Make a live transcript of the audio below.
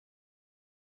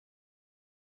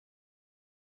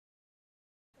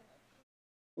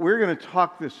We're going to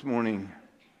talk this morning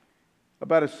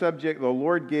about a subject the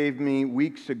Lord gave me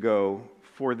weeks ago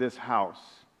for this house.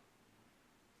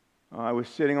 I was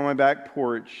sitting on my back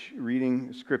porch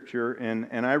reading Scripture,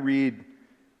 and I read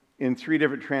in 3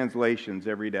 different translations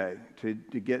every day to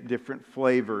get different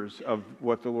flavors of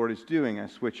what the Lord is doing. I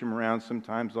switch them around.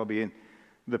 Sometimes I'll be in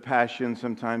the Passion,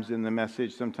 sometimes in the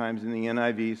Message, sometimes in the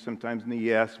NIV, sometimes in the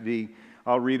ESV.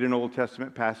 I'll read an Old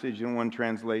Testament passage in one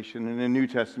translation and a New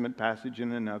Testament passage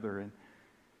in another. And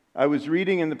I was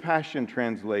reading in the Passion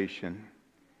Translation,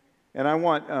 and I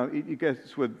want, you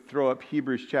guys would throw up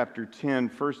Hebrews chapter 10,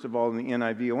 first of all in the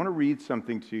NIV. I want to read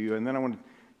something to you, and then I want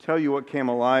to tell you what came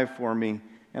alive for me.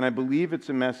 And I believe it's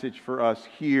a message for us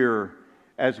here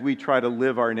as we try to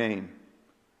live our name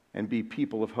and be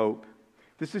people of hope.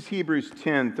 This is Hebrews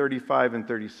 10, 35 and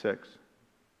 36.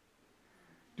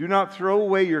 Do not throw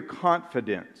away your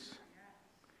confidence.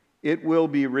 It will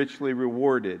be richly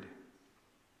rewarded.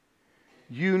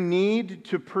 You need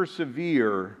to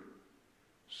persevere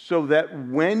so that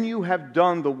when you have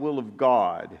done the will of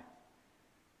God,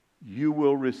 you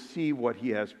will receive what He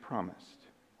has promised.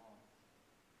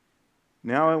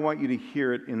 Now I want you to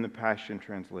hear it in the Passion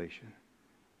Translation.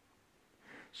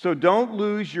 So don't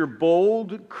lose your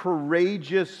bold,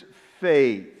 courageous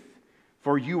faith,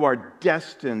 for you are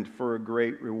destined for a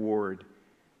great reward.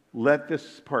 Let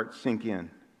this part sink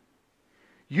in.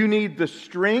 You need the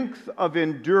strength of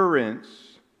endurance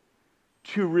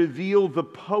to reveal the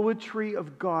poetry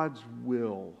of God's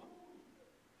will.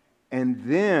 And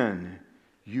then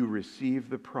you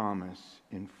receive the promise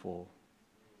in full.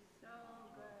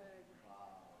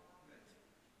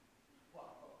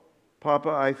 Papa,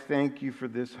 I thank you for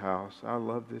this house. I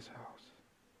love this house.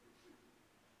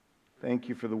 Thank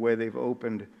you for the way they've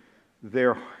opened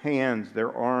their hands,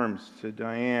 their arms to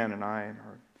Diane and I and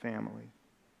our family.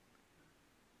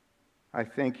 I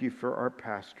thank you for our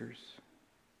pastors.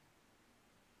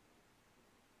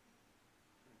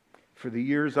 For the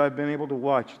years I've been able to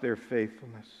watch their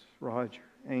faithfulness. Roger,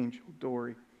 Angel,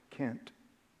 Dory, Kent,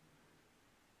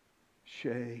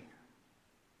 Shay.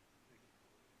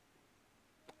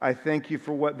 I thank you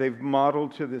for what they've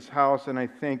modeled to this house, and I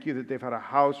thank you that they've had a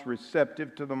house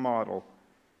receptive to the model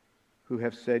who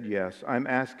have said yes. I'm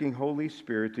asking, Holy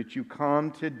Spirit, that you come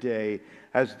today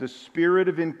as the spirit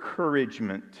of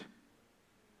encouragement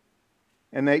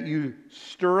and that you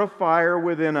stir a fire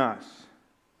within us,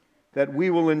 that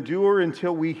we will endure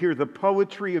until we hear the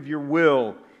poetry of your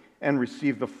will and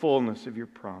receive the fullness of your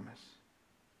promise.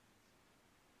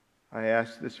 I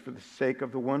ask this for the sake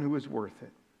of the one who is worth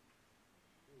it.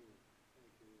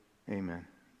 Amen.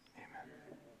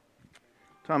 Amen.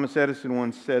 Thomas Edison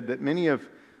once said that many of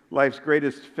life's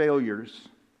greatest failures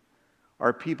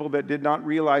are people that did not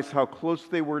realize how close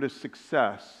they were to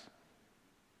success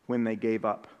when they gave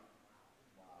up.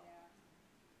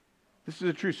 This is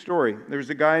a true story. There's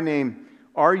a guy named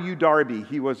R.U. Darby.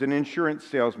 He was an insurance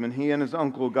salesman. He and his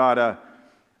uncle got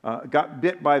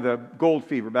bit by the gold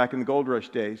fever back in the gold rush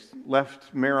days.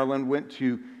 Left Maryland, went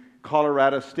to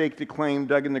Colorado, staked a claim,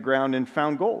 dug in the ground, and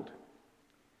found gold.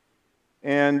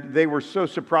 And they were so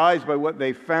surprised by what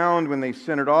they found when they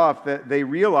sent it off that they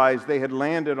realized they had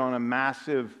landed on a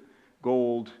massive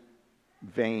gold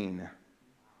vein.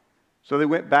 So they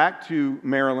went back to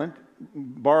Maryland,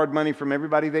 borrowed money from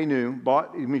everybody they knew,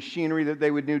 bought machinery that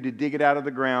they would need to dig it out of the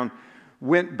ground,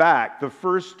 went back. The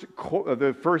first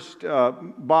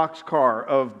boxcar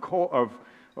of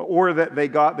ore that they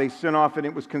got, they sent off, and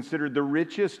it was considered the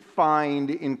richest find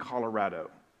in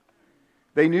Colorado.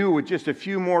 They knew with just a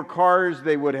few more cars,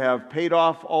 they would have paid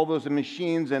off all those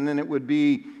machines, and then it would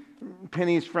be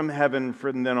pennies from heaven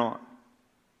from then on.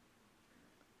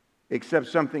 Except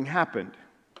something happened.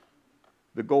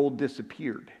 The gold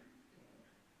disappeared.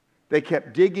 They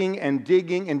kept digging and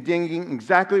digging and digging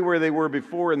exactly where they were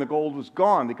before, and the gold was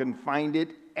gone. They couldn't find it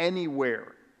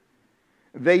anywhere.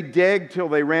 They digged till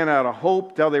they ran out of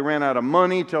hope, till they ran out of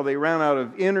money, till they ran out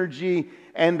of energy,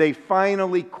 and they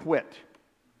finally quit.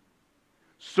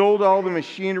 Sold all the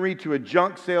machinery to a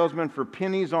junk salesman for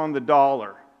pennies on the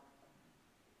dollar.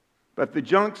 But the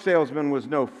junk salesman was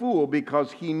no fool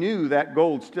because he knew that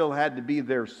gold still had to be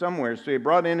there somewhere. So he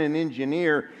brought in an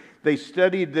engineer. They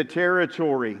studied the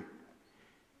territory.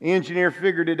 The engineer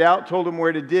figured it out, told them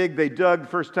where to dig. They dug.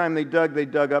 First time they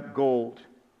dug up gold.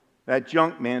 That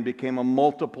junk man became a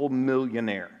multiple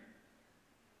millionaire,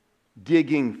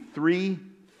 digging 3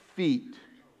 feet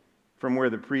from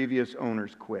where the previous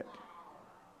owners quit.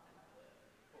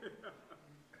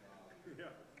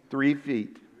 3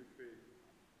 feet.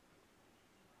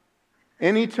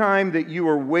 Anytime that you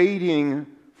are waiting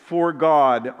for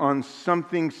God on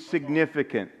something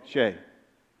significant, Shay,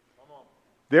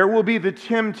 There will be the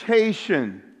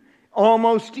temptation,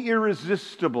 almost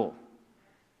irresistible,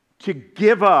 to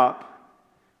give up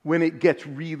when it gets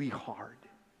really hard.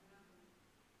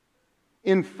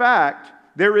 In fact,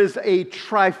 there is a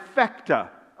trifecta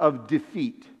of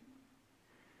defeat.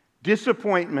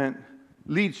 Disappointment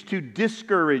leads to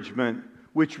discouragement,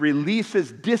 which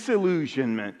releases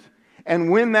disillusionment.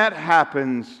 And when that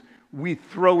happens, we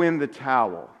throw in the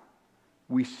towel.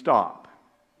 We stop.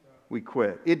 We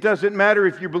quit. It doesn't matter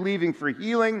if you're believing for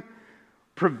healing,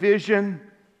 provision,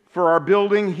 for our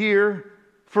building here,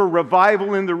 for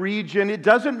revival in the region. It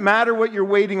doesn't matter what you're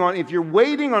waiting on. If you're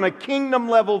waiting on a kingdom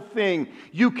level thing,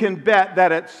 you can bet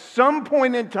that at some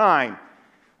point in time,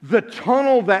 the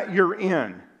tunnel that you're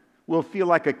in will feel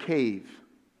like a cave.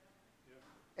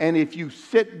 And if you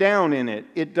sit down in it,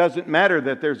 it doesn't matter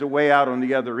that there's a way out on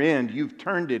the other end. You've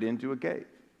turned it into a cave.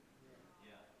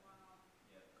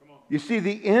 You see,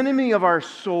 the enemy of our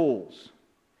souls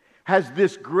has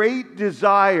this great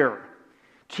desire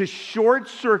to short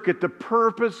circuit the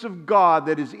purpose of God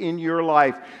that is in your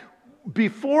life.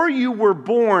 Before you were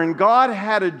born, God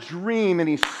had a dream and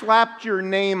He slapped your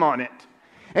name on it.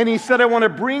 And He said, I want to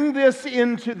bring this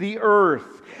into the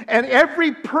earth. And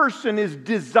every person is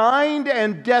designed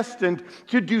and destined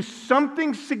to do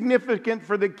something significant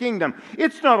for the kingdom.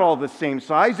 It's not all the same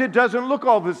size. It doesn't look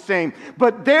all the same.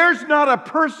 But there's not a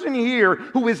person here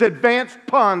who is advanced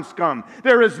pond scum.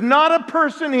 There is not a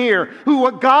person here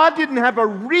who God didn't have a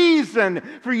reason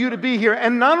for you to be here.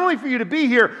 And not only for you to be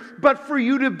here, but for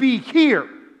you to be here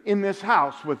in this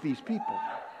house with these people.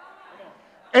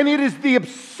 And it is the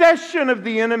obsession of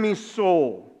the enemy's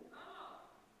soul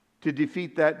to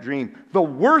defeat that dream. The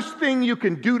worst thing you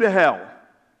can do to hell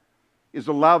is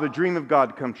allow the dream of God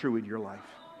to come true in your life.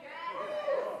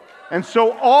 And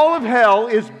so all of hell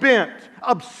is bent,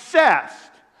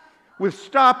 obsessed with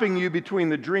stopping you between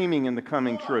the dreaming and the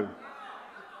coming true.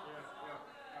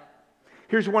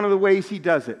 Here's one of the ways he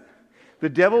does it. The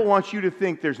devil wants you to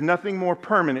think there's nothing more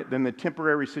permanent than the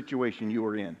temporary situation you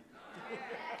are in.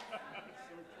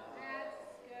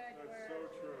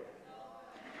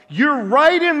 You're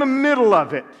right in the middle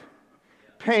of it.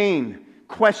 Pain,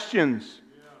 questions,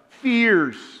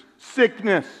 fears,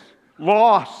 sickness,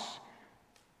 loss,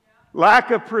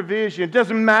 lack of provision. It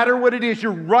doesn't matter what it is.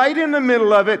 You're right in the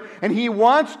middle of it, and he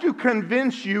wants to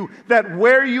convince you that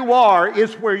where you are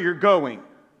is where you're going.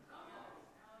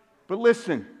 But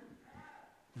listen,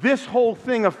 this whole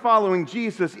thing of following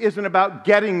Jesus isn't about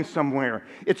getting somewhere.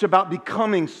 It's about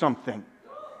becoming something.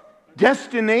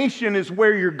 Destination is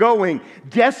where you're going.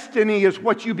 Destiny is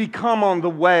what you become on the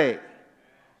way.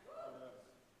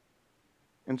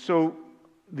 And so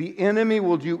the enemy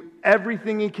will do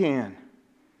everything he can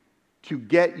to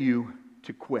get you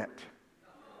to quit.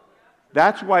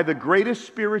 That's why the greatest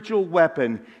spiritual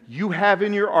weapon you have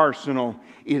in your arsenal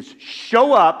is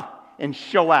show up and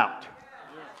show out.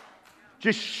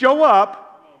 Just show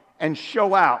up and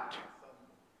show out.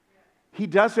 He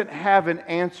doesn't have an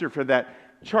answer for that.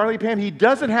 Charlie, Pam, he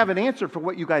doesn't have an answer for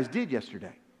what you guys did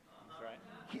yesterday.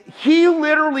 He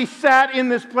literally sat in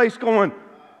this place going,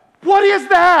 what is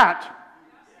that?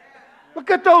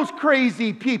 Look at those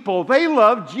crazy people. They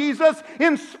love Jesus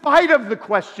in spite of the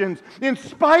questions, in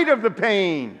spite of the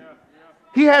pain.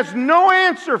 He has no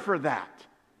answer for that.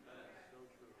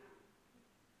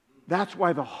 That's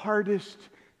why the hardest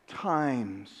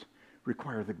times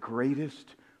require the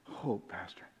greatest hope,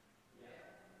 Pastor.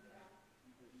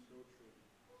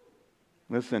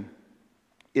 Listen,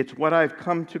 it's what I've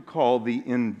come to call the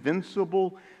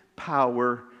invincible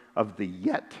power of the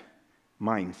yet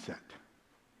mindset.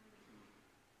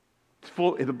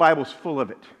 The Bible's full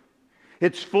of it.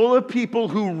 It's full of people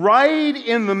who right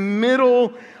in the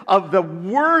middle of the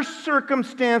worst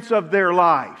circumstance of their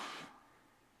life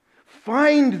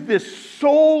find this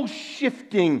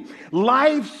soul-shifting,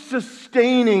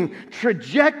 life-sustaining,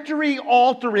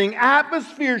 trajectory-altering,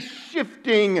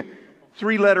 atmosphere-shifting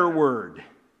three-letter word.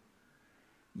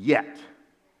 Yet.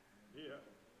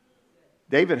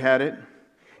 David had it.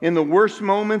 In the worst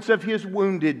moments of his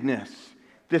woundedness,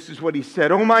 this is what he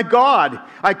said. Oh my God,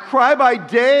 I cry by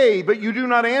day, but you do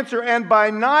not answer, and by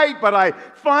night, but I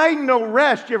find no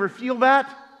rest. You ever feel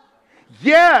that?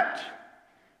 Yet,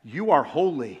 you are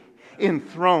holy,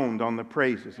 enthroned on the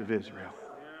praises of Israel.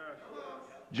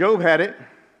 Job had it.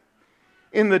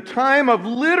 In the time of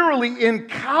literally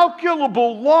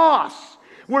incalculable loss,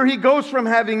 where he goes from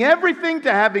having everything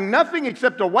to having nothing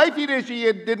except a wife he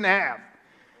didn't have.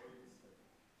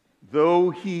 Though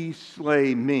he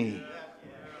slay me,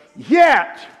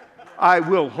 yet I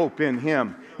will hope in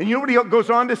him. And you know what he goes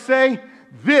on to say?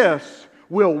 This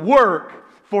will work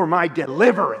for my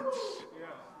deliverance.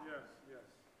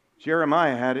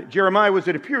 Jeremiah had it. Jeremiah was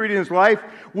at a period in his life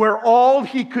where all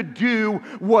he could do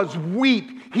was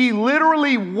weep. He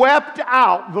literally wept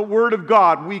out the word of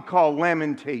God we call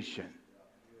lamentation.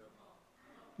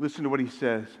 Listen to what he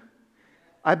says.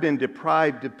 I've been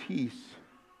deprived of peace.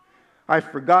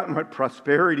 I've forgotten what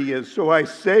prosperity is, so I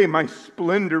say my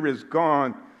splendor is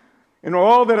gone. And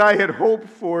all that I had hoped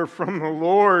for from the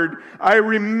Lord, I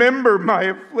remember my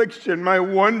affliction, my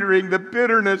wandering, the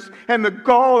bitterness and the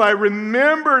gall. I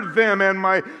remember them, and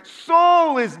my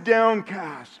soul is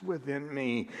downcast within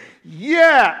me.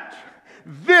 Yet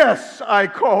this I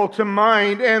call to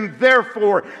mind, and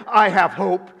therefore I have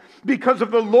hope. Because of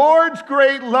the Lord's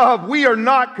great love, we are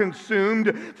not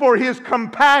consumed, for His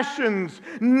compassions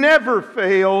never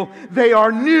fail. They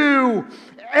are new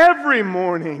every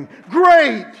morning.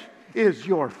 Great is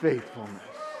your faithfulness.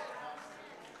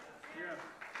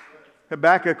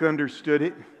 Habakkuk understood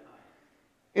it.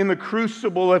 In the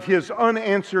crucible of his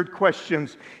unanswered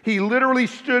questions, he literally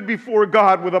stood before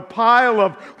God with a pile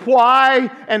of why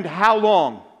and how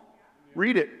long.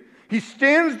 Read it. He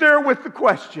stands there with the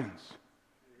questions.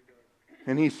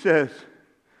 And he says,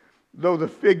 though the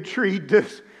fig tree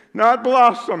does not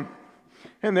blossom,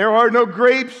 and there are no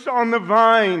grapes on the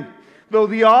vine, though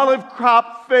the olive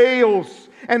crop fails,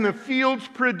 and the fields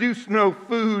produce no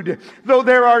food, though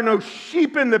there are no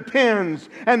sheep in the pens,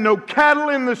 and no cattle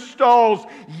in the stalls,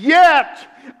 yet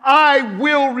I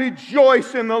will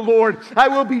rejoice in the Lord. I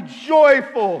will be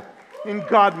joyful in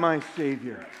God my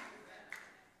Savior.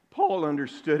 Paul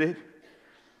understood it.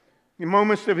 In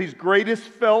moments of his greatest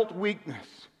felt weakness,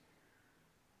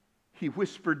 he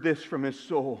whispered this from his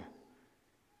soul.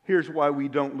 Here's why we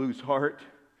don't lose heart.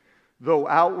 Though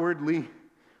outwardly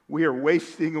we are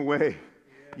wasting away,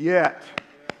 yet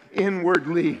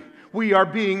inwardly we are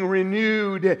being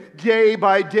renewed day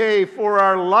by day, for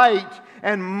our light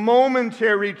and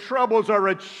momentary troubles are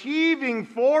achieving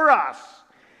for us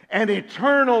an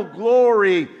eternal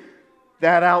glory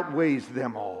that outweighs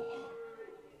them all.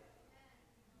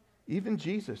 Even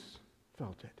Jesus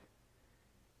felt it.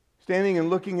 Standing and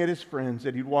looking at his friends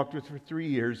that he'd walked with for 3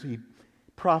 years, he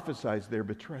prophesied their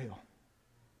betrayal.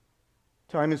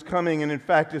 Time is coming, and in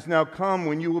fact has now come,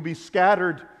 when you will be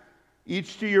scattered,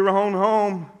 each to your own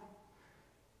home.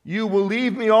 You will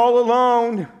leave me all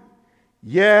alone,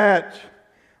 yet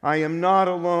I am not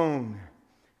alone,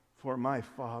 for my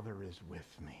Father is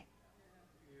with me.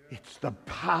 It's the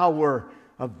power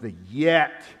of the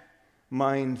yet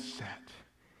mindset.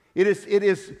 It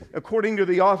is, according to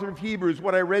the author of Hebrews,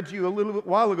 what I read to you a little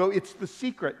while ago, it's the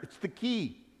secret, it's the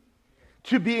key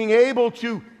to being able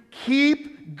to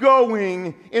keep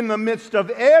going in the midst of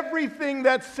everything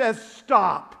that says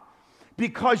stop.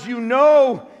 Because you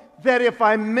know that if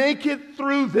I make it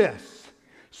through this,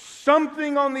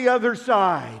 something on the other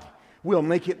side will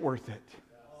make it worth it.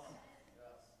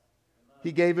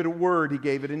 He gave it a word, he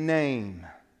gave it a name.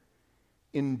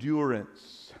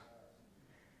 Endurance.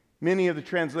 Many of the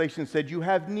translations said, you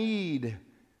have need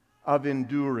of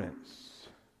endurance.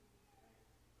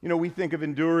 You know, we think of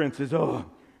endurance as,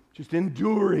 just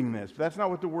enduring this. But that's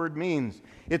not what the word means.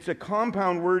 It's a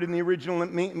compound word in the original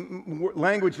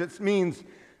language that means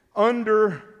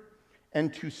under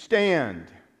and to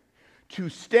stand. To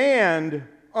stand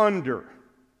under.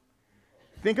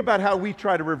 Think about how we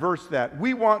try to reverse that.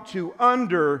 We want to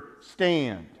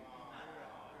understand.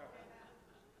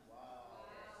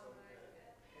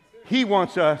 He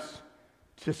wants us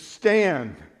to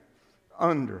stand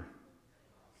under.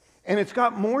 And it's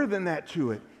got more than that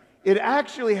to it. It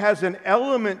actually has an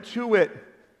element to it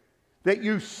that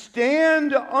you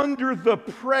stand under the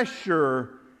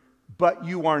pressure, but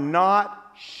you are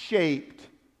not shaped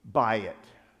by it.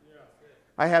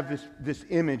 I have this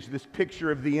image, this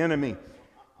picture of the enemy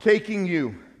taking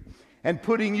you and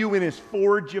putting you in his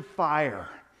forge of fire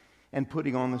and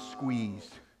putting on the squeeze.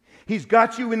 He's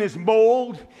got you in his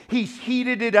mold. He's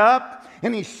heated it up,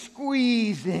 and he's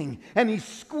squeezing, and he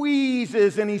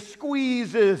squeezes, and he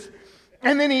squeezes.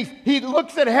 And then he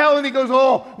looks at hell and he goes,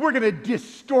 we're going to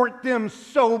distort them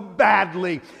so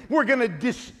badly. We're going to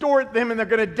distort them, and they're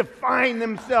going to define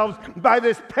themselves by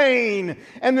this pain.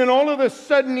 And then all of a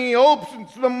sudden he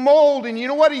opens the mold, and you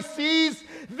know what he sees?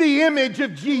 The image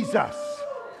of Jesus.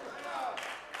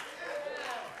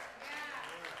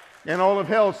 And all of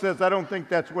hell says, I don't think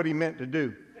that's what he meant to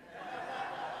do.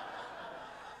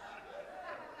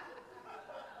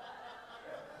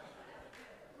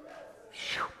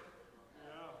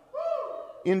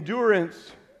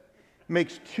 Endurance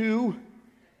makes two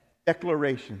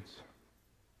declarations.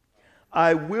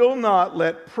 I will not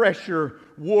let pressure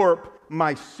warp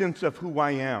my sense of who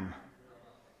I am.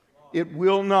 It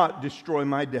will not destroy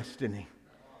my destiny.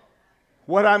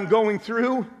 What I'm going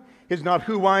through is not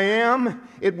who I am.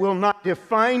 It will not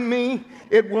define me.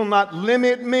 It will not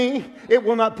limit me. It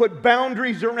will not put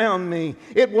boundaries around me.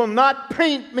 It will not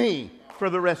paint me for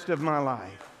the rest of my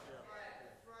life.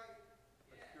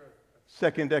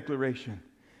 Second declaration.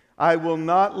 I will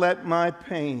not let my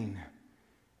pain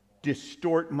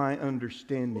distort my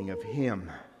understanding of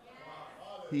Him.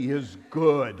 He is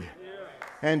good,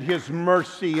 and His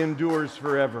mercy endures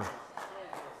forever.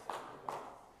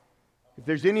 If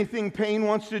there's anything pain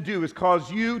wants to do is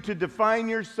cause you to define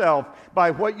yourself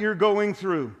by what you're going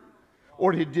through,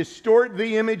 or to distort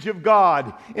the image of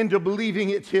God into believing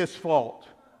it's His fault.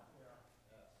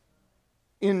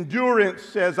 Endurance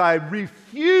says, I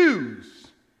refuse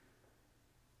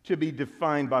to be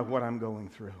defined by what I'm going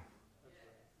through.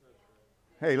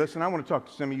 Hey, listen, I want to talk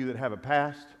to some of you that have a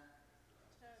past.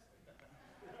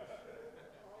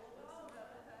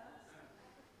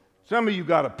 Some of you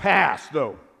got a past,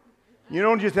 though. You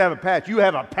don't just have a past, you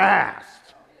have a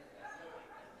past.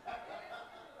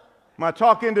 Am I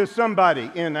talking to somebody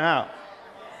in the house?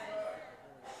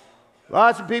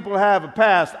 Lots of people have a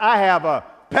past. I have a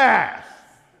past.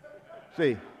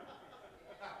 See?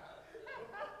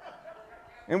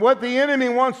 And what the enemy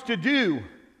wants to do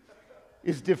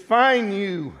is define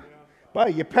you by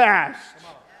your past,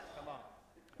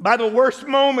 by the worst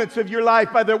moments of your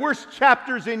life, by the worst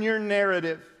chapters in your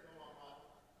narrative.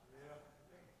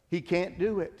 He can't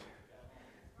do it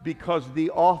because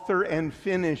the author and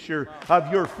finisher of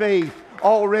your faith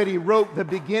already wrote the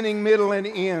beginning, middle, and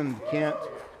end, Kent.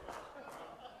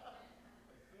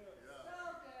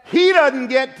 He doesn't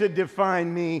get to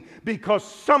define me because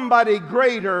somebody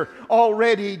greater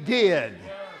already did.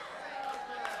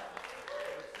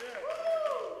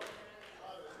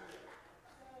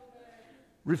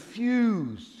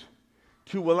 Refuse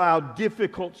to allow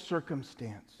difficult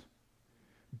circumstance,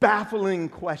 baffling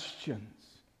questions,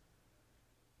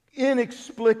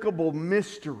 inexplicable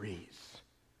mysteries,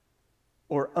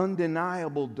 or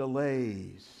undeniable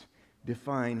delays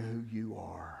define who you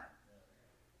are.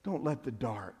 Don't let the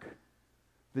dark,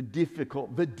 the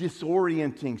difficult, the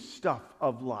disorienting stuff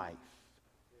of life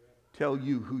tell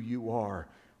you who you are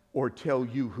or tell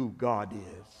you who God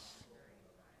is.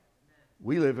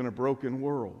 We live in a broken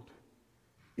world.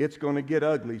 It's going to get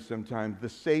ugly sometimes. The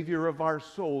Savior of our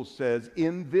souls says,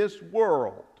 in this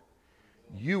world,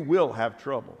 you will have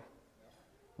trouble.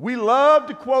 We love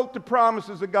to quote the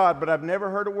promises of God, but I've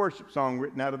never heard a worship song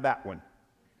written out of that one.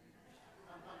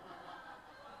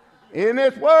 In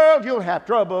this world, you'll have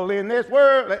trouble. In this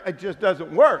world, it just doesn't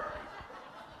work.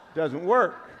 It doesn't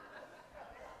work.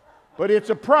 But it's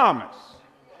a promise.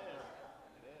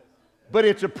 But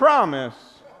it's a promise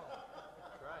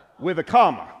with a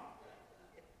comma.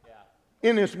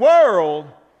 In this world,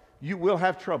 you will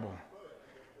have trouble.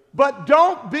 But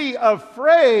don't be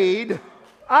afraid.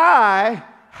 I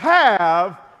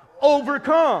have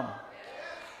overcome.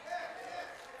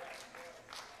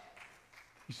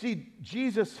 You see,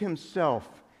 Jesus Himself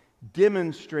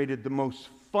demonstrated the most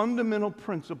fundamental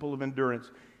principle of endurance.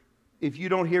 If you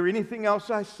don't hear anything else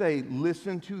I say,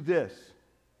 listen to this.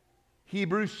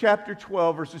 Hebrews chapter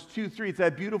 12, verses 2-3. It's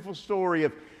that beautiful story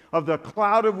of the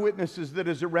cloud of witnesses that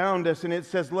is around us. And it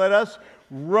says, let us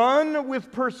run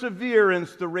with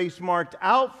perseverance the race marked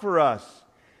out for us,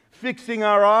 fixing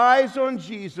our eyes on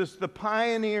Jesus, the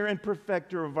pioneer and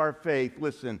perfecter of our faith.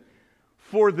 Listen,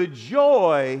 for the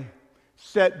joy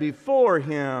set before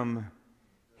Him,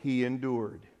 He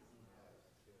endured.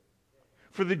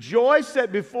 For the joy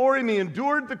set before Him, He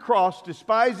endured the cross,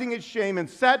 despising its shame, and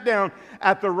sat down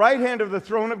at the right hand of the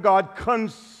throne of God.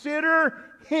 Consider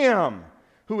Him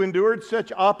who endured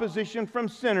such opposition from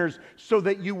sinners, so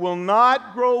that you will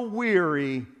not grow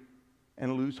weary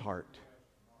and lose heart.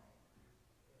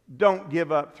 Don't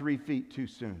give up 3 feet too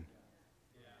soon.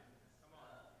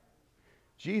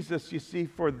 Jesus, you see,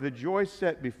 for the joy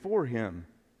set before Him,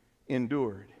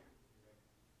 endured.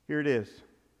 Here it is.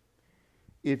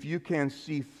 If you can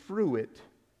see through it,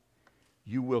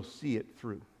 you will see it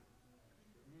through.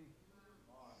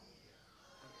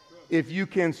 If you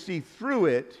can see through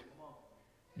it,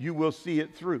 you will see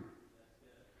it through.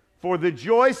 For the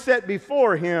joy set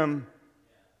before Him,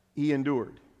 He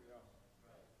endured.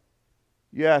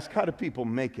 You ask, how do people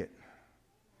make it?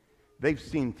 They've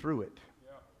seen through it.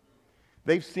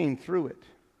 They've seen through it.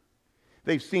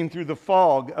 They've seen through the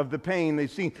fog of the pain. They've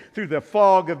seen through the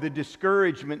fog of the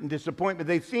discouragement and disappointment.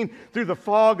 They've seen through the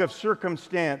fog of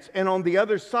circumstance. And on the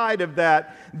other side of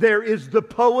that, there is the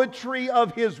poetry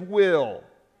of His will.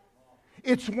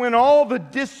 It's when all the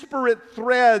disparate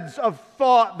threads of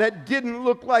thought that didn't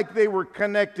look like they were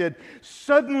connected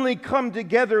suddenly come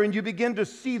together and you begin to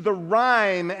see the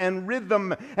rhyme and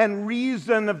rhythm and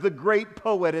reason of the great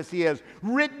poet as he has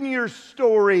written your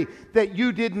story that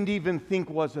you didn't even think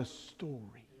was a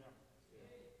story.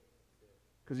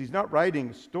 Because he's not writing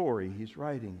a story, he's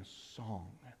writing a song.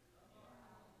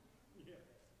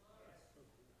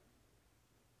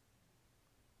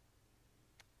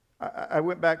 I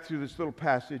went back through this little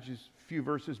passage, a few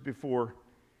verses before,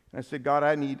 and I said, God,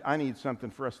 I need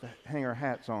something for us to hang our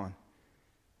hats on.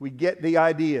 We get the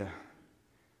idea.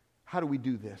 How do we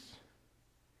do this?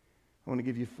 I want to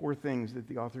give you 4 things that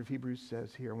the author of Hebrews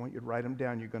says here. I want you to write them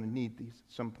down. You're going to need these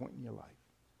at some point in your life.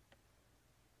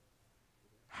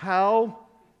 How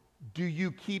do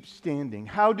you keep standing?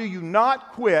 How do you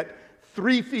not quit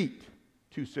 3 feet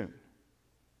too soon?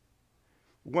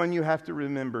 One, you have to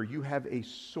remember, you have a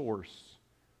source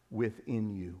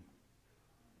within you.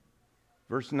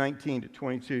 Verse 19 to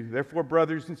 22, therefore,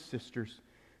 brothers and sisters,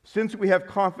 since we have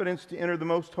confidence to enter the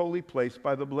most holy place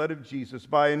by the blood of Jesus,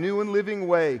 by a new and living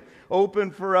way,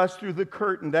 opened for us through the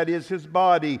curtain, that is his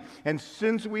body, and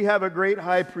since we have a great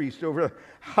high priest over the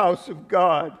house of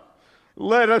God,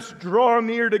 let us draw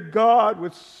near to God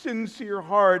with sincere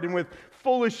heart and with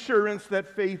full assurance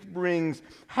that faith brings,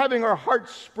 having our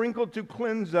hearts sprinkled to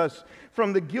cleanse us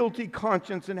from the guilty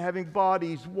conscience and having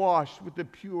bodies washed with the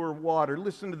pure water.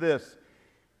 Listen to this.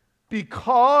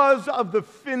 Because of the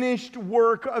finished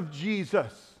work of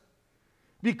Jesus,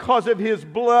 because of his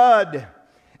blood,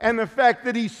 and the fact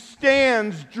that he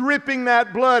stands dripping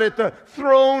that blood at the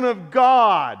throne of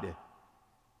God,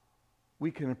 we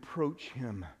can approach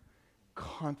him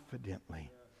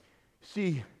confidently.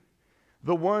 See,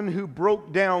 the one who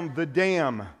broke down the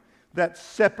dam that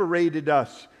separated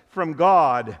us from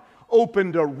God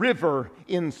opened a river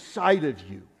inside of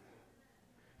you.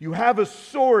 You have a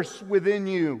source within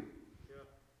you.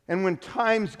 And when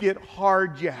times get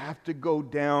hard, you have to go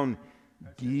down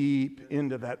deep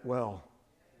into that well.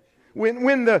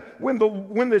 When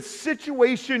the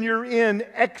situation you're in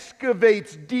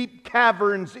excavates deep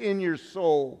caverns in your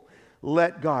soul,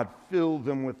 let God fill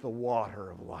them with the water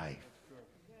of life.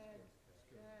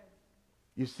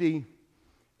 You see,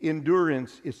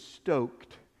 endurance is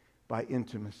stoked by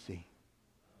intimacy.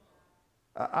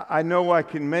 I know I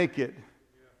can make it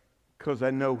because I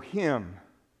know him.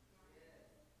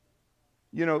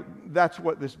 You know, that's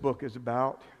what this book is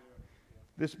about.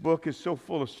 This book is so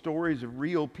full of stories of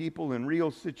real people and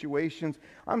real situations.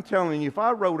 I'm telling you, if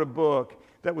I wrote a book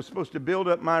that was supposed to build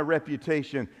up my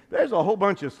reputation, there's a whole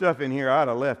bunch of stuff in here I'd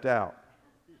have left out.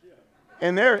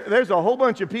 And there's a whole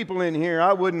bunch of people in here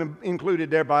I wouldn't have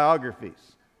included their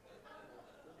biographies.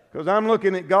 Because I'm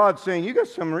looking at God saying, you got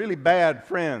some really bad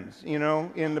friends, you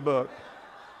know, in the book.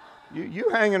 You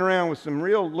hanging around with some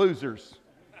real losers.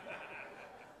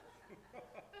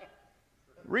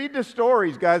 Read the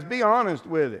stories, guys. Be honest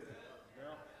with it.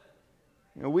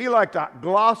 You know, we like to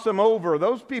gloss them over.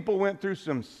 Those people went through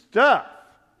some stuff.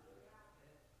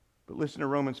 But listen to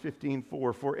Romans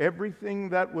 15:4. For everything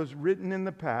that was written in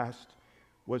the past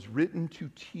was written to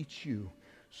teach you,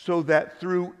 so that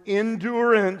through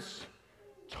endurance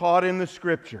taught in the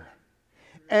Scripture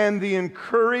and the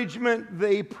encouragement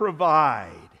they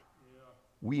provide,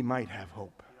 we might have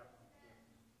hope.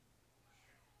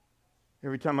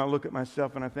 Every time I look at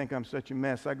myself and I think I'm such a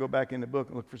mess, I go back in the book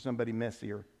and look for somebody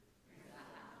messier.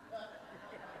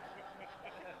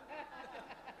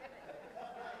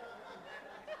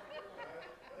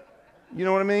 You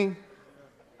know what I mean?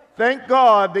 Thank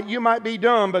God that you might be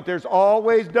dumb, but there's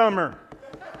always dumber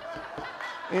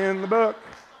in the book.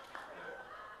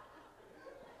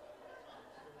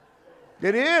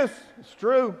 It is. It's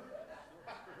true.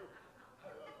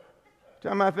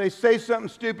 Time if they say something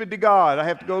stupid to God, I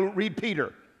have to go read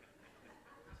Peter.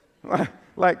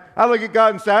 Like, I look at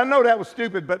God and say, I know that was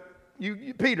stupid, but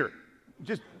you Peter,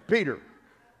 just Peter.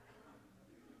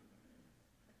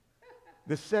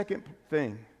 The second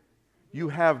thing, you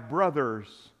have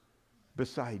brothers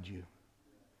beside you.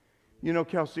 You know,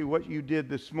 Kelsey, what you did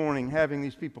this morning, having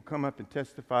these people come up and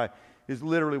testify, is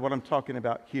literally what I'm talking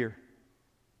about here.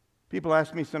 People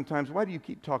ask me sometimes, why do you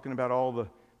keep talking about all the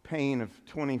pain of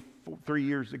 23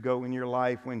 years ago in your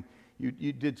life when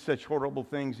you did such horrible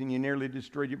things and you nearly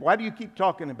destroyed you? Why do you keep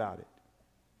talking about it?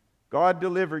 God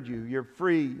delivered you. You're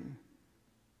free.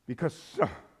 Because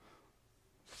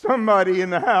somebody in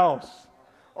the house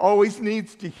always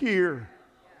needs to hear.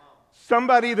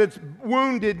 Somebody that's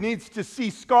wounded needs to see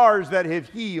scars that have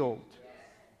healed.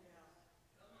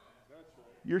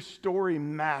 Your story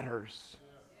matters.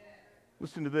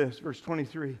 Listen to this, verse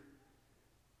 23.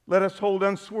 Let us hold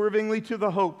unswervingly to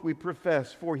the hope we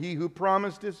profess, for He who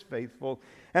promised is faithful.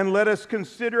 And let us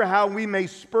consider how we may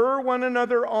spur one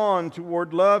another on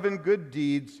toward love and good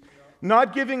deeds,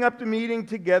 not giving up the meeting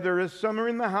together as some are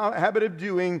in the habit of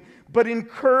doing, but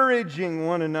encouraging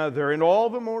one another, and all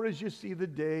the more as you see the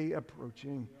day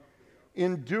approaching.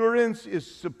 Endurance is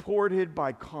supported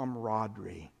by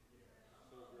camaraderie.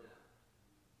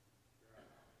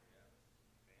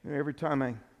 And every time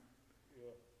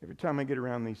I get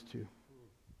around these two,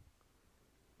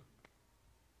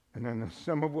 and I know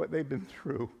some of what they've been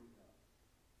through,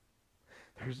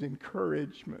 there's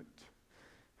encouragement.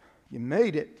 You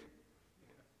made it.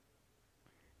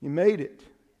 You made it.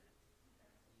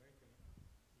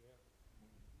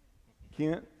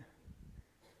 Kent,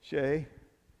 Shay,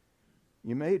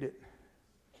 you made it.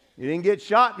 You didn't get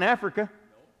shot in Africa.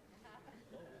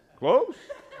 Close.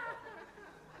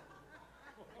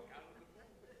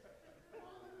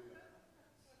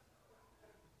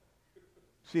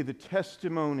 See, the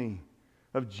testimony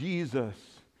of Jesus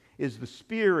is the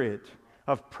spirit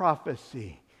of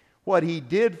prophecy. What He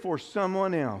did for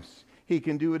someone else, He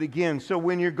can do it again. So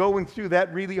when you're going through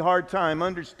that really hard time,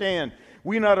 understand,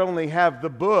 we not only have the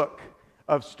book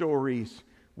of stories,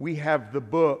 we have the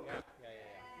book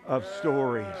of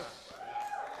stories.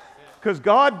 Because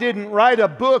God didn't write a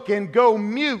book and go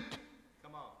mute.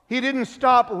 He didn't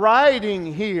stop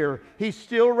writing here. He's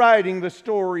still writing the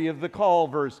story of the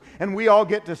Culvers. And we all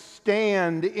get to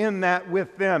stand in that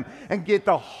with them and get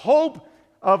the hope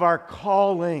of our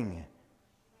calling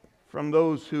from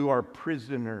those who are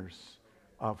prisoners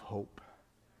of hope.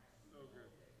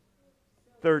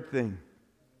 Third thing,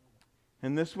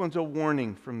 and this one's a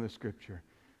warning from the Scripture.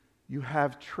 You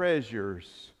have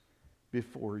treasures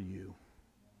before you.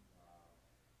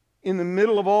 In the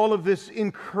middle of all of this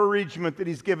encouragement that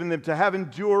He's given them to have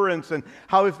endurance and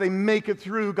how if they make it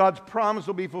through, God's promise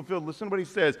will be fulfilled. Listen to what He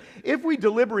says. If we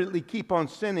deliberately keep on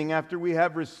sinning after we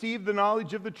have received the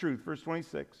knowledge of the truth, verse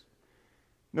 26,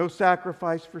 no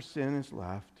sacrifice for sin is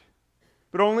left,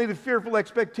 but only the fearful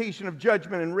expectation of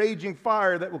judgment and raging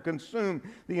fire that will consume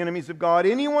the enemies of God.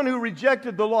 Anyone who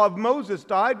rejected the law of Moses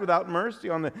died without mercy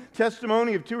on the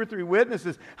testimony of 2 or 3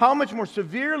 witnesses. How much more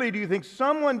severely do you think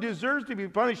someone deserves to be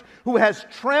punished who has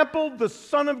trampled the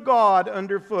Son of God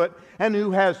underfoot and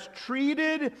who has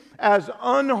treated as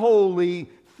unholy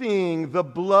thing the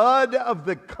blood of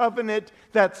the covenant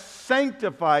that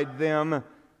sanctified them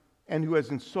and who has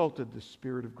insulted the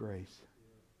Spirit of grace?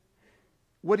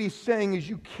 What he's saying is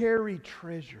you carry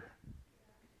treasure.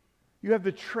 You have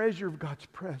the treasure of God's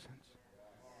presence.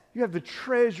 You have the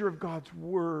treasure of God's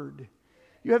Word.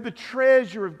 You have the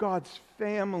treasure of God's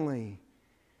family.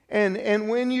 And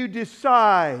when you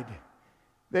decide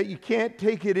that you can't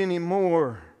take it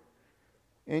anymore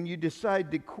and you decide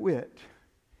to quit,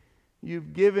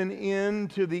 you've given in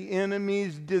to the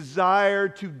enemy's desire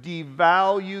to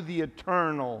devalue the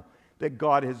eternal that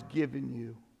God has given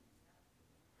you.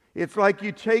 It's like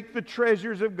you take the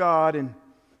treasures of God and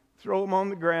throw them on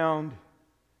the ground.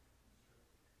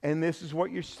 And this is what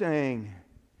you're saying.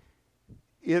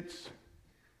 It's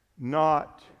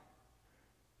not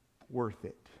worth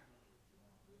it.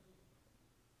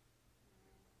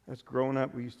 As growing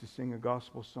up, we used to sing a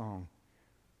gospel song.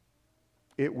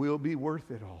 It will be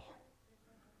worth it all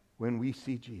when we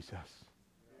see Jesus.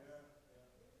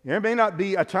 There may not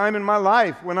be a time in my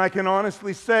life when I can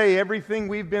honestly say everything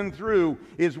we've been through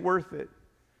is worth it.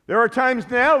 There are times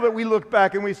now that we look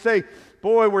back and we say,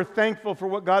 boy, we're thankful for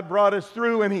what God brought us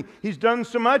through and He's done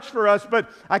so much for us,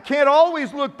 but I can't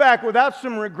always look back without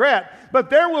some regret. But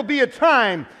there will be a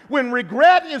time when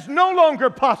regret is no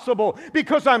longer possible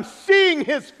because I'm seeing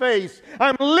His face.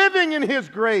 I'm living in His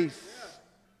grace.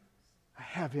 I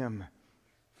have Him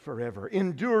forever.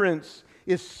 Endurance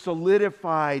is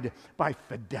solidified by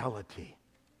fidelity.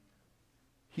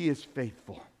 He is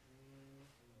faithful.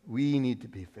 We need to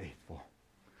be faithful.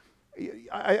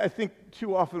 I think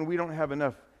too often we don't have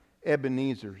enough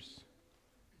Ebenezers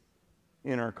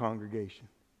in our congregation.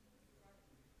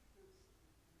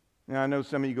 Now I know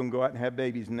some of you are going to go out and have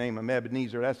babies and name them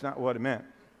Ebenezer. That's not what it meant.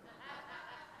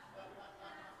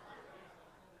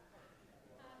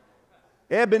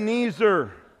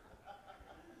 Ebenezer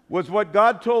was what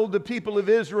God told the people of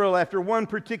Israel after one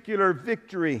particular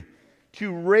victory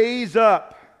to raise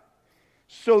up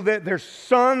so that their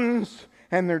sons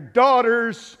and their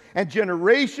daughters and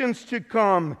generations to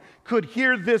come could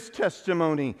hear this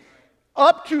testimony.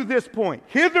 Up to this point,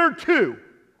 hitherto,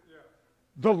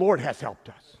 the Lord has helped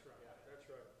us.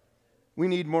 We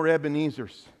need more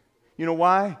Ebenezers. You know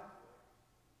why?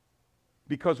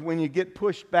 Because when you get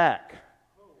pushed back,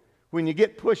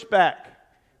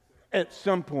 at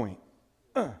some point,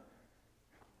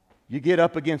 You get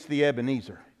up against the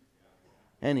Ebenezer,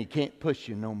 and he can't push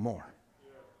you no more.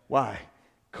 Why?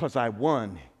 Because I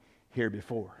won here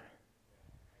before.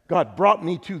 God brought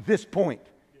me to this point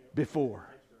before.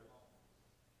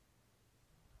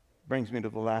 Brings me to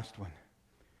the last one.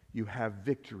 You have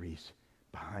victories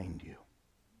behind you.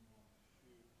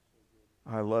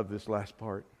 I love this last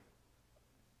part.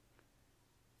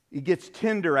 He gets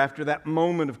tender after that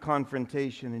moment of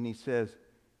confrontation, and he says,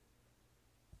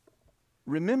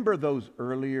 remember those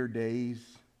earlier days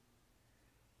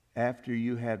after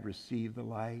you had received the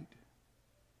light,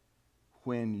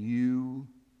 when you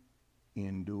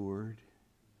endured?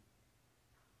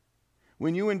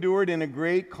 When you endured in a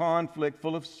great conflict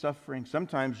full of suffering.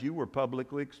 Sometimes you were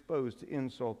publicly exposed to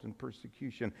insult and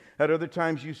persecution. At other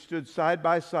times you stood side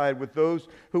by side with those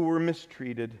who were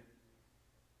mistreated.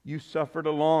 You suffered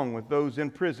along with those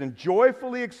in prison,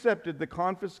 joyfully accepted the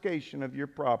confiscation of your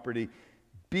property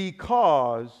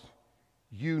because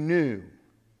you knew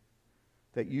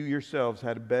that you yourselves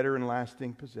had a better and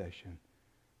lasting possession.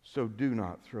 So do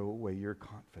not throw away your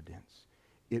confidence.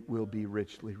 It will be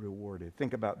richly rewarded.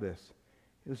 Think about this.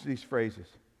 Listen to these phrases.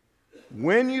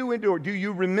 When you endure, do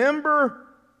you remember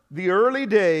the early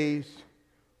days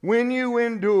when you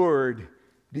endured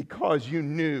because you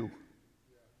knew?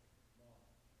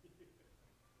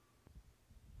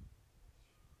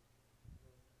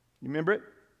 You remember it?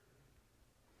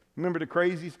 Remember the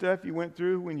crazy stuff you went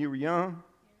through when you were young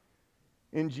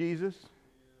in Jesus?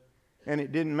 And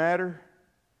it didn't matter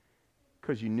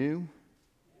because you knew?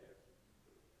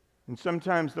 And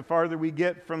sometimes the farther we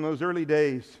get from those early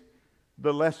days,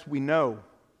 the less we know.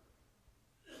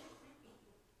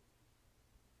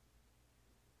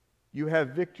 You have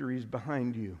victories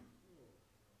behind you.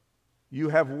 You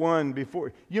have won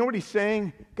before. You know what he's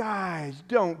saying? Guys,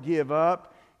 don't give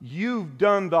up. You've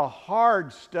done the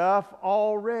hard stuff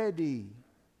already.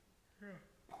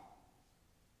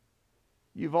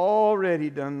 You've already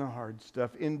done the hard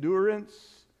stuff. Endurance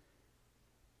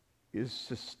is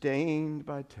sustained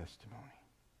by testimony.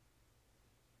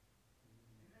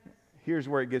 Here's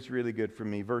where it gets really good for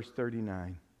me. Verse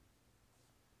 39.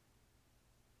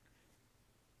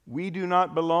 We do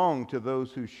not belong to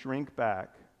those who shrink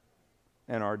back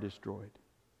and are destroyed,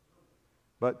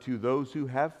 but to those who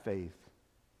have faith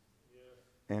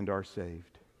and are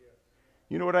saved.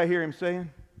 You know what I hear him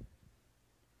saying?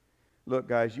 Look,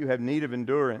 guys, you have need of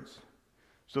endurance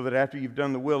so that after you've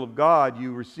done the will of God,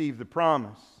 you receive the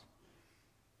promise.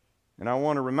 And I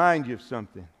want to remind you of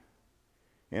something.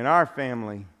 In our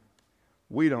family,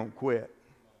 we don't quit.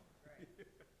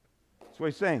 That's what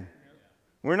he's saying.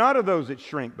 We're not of those that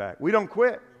shrink back. We don't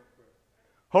quit.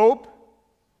 Hope,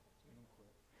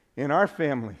 in our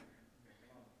family,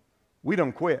 we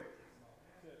don't quit.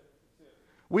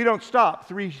 We don't stop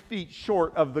 3 feet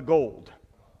short of the gold.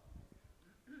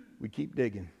 We keep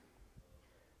digging.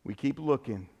 We keep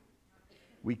looking.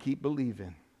 We keep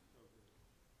believing.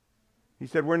 He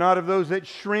said, we're not of those that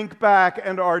shrink back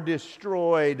and are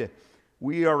destroyed.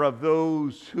 We are of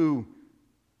those who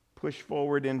push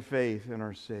forward in faith and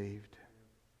are saved.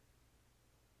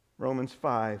 Romans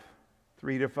 5,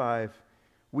 3-5.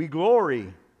 We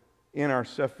glory in our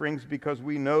sufferings because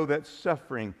we know that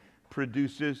suffering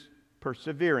produces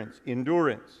perseverance,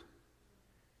 endurance.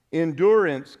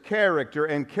 Endurance, character,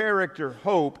 and character,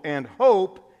 hope. And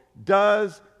hope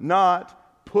does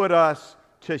not put us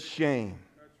to shame.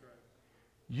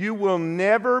 You will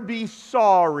never be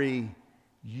sorry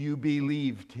you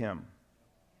believed him.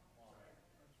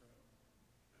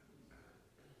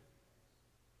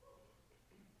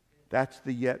 That's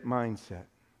the yet mindset.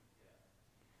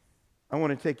 I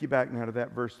want to take you back now to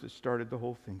that verse that started the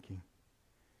whole thinking.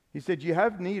 He said, you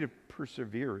have need of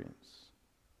perseverance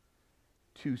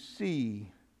to see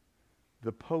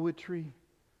the poetry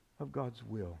of God's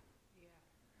will.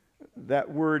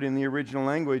 That word in the original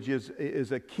language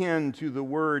is akin to the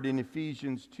word in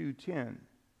Ephesians 2:10.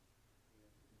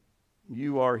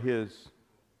 You are his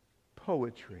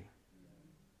poetry.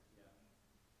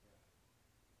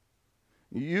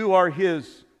 You are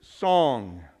his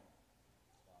song.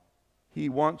 He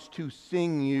wants to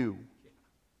sing you.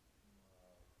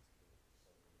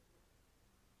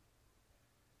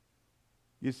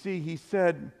 You see, he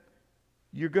said,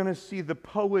 you're going to see the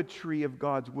poetry of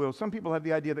God's will. Some people have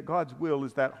the idea that God's will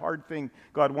is that hard thing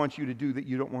God wants you to do that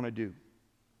you don't want to do.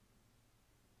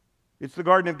 It's the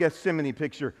Garden of Gethsemane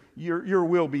picture. Your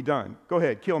will be done. Go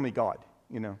ahead, kill me, God.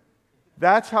 You know,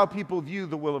 that's how people view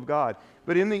the will of God.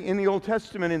 But in the Old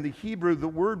Testament, in the Hebrew, the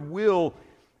word will,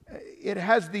 it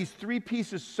has these 3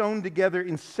 pieces sewn together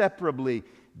inseparably: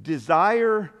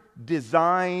 desire,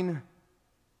 design,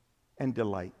 and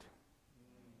delight.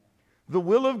 The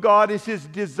will of God is His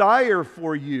desire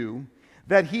for you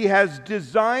that He has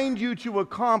designed you to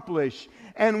accomplish.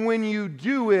 And when you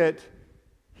do it,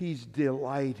 He's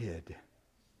delighted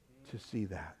to see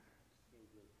that.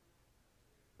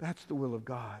 That's the will of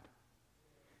God.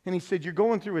 And He said, you're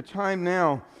going through a time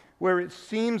now where it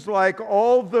seems like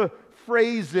all the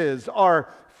phrases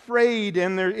are frayed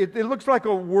and it looks like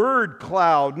a word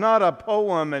cloud, not a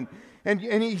poem. And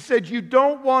He said, you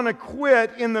don't want to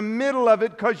quit in the middle of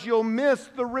it because you'll miss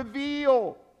the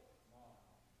reveal.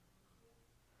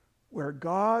 Where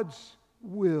God's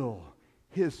will,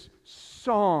 His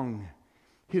song,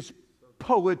 His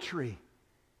poetry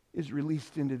is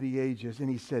released into the ages. And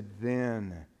He said,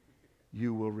 then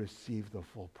you will receive the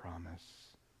full promise.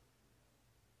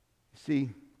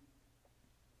 See,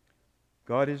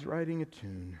 God is writing a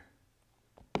tune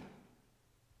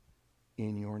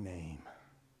in your name.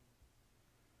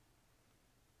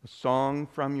 A song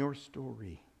from your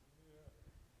story.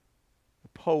 A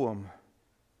poem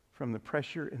from the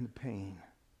pressure and the pain.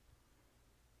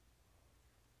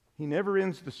 He never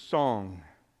ends the song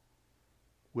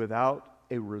without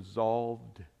a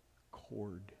resolved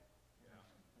chord.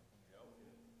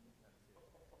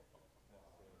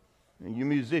 And you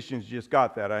musicians just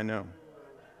got that, I know.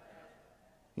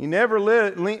 He never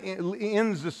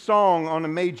ends the song on a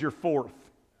major fourth.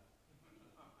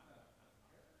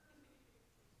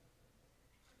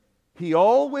 He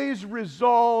always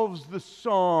resolves the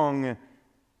song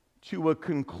to a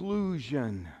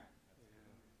conclusion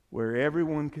where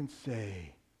everyone can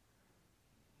say,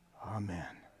 Amen.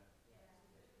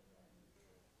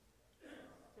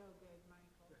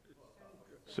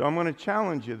 So I'm going to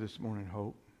challenge you this morning,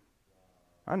 Hope.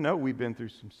 I know we've been through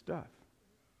some stuff.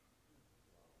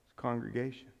 This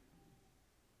congregation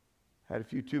had a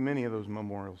few too many of those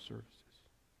memorial services.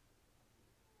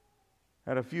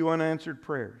 Had a few unanswered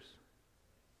prayers.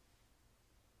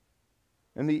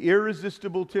 And the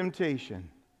irresistible temptation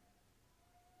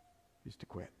is to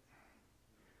quit.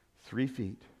 3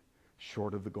 feet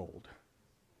short of the gold.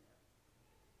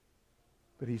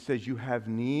 But He says you have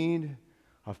need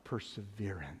of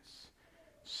perseverance.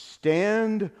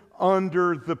 Stand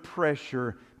under the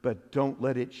pressure, but don't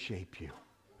let it shape you.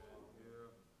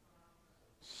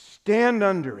 Stand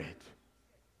under it.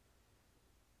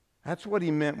 That's what He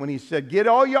meant when He said, get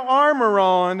all your armor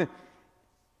on,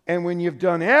 and when you've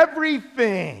done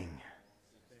everything,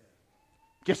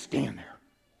 just stand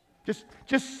there.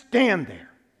 Just stand there.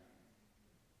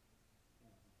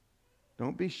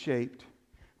 Don't be shaped.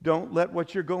 Don't let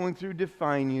what you're going through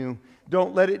define you.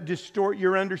 Don't let it distort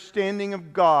your understanding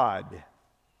of God.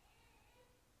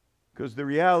 Because the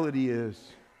reality is,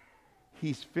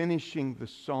 He's finishing the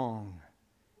song.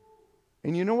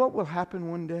 And you know what will happen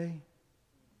one day?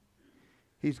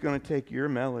 He's going to take your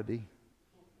melody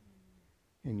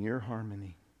and your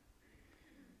harmony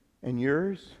and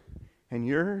yours and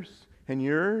yours and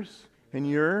yours and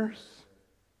yours,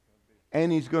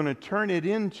 and He's going to turn it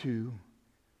into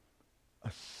a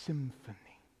symphony.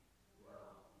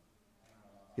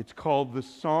 It's called the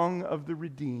Song of the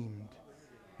Redeemed.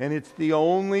 And it's the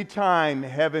only time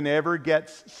heaven ever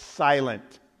gets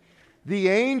silent. The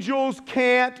angels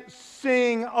can't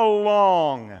sing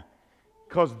along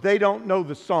because they don't know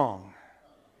the song.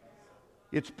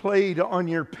 It's played on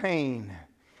your pain.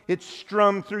 It's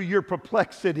strummed through your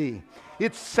perplexity.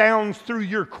 It sounds through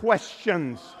your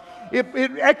questions. It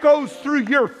echoes through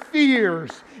your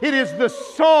fears. It is the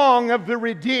song of the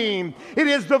redeemed. It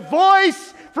is the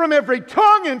voice from every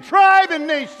tongue and tribe and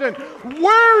nation.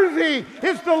 Worthy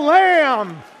is the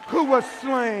Lamb who was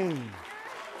slain.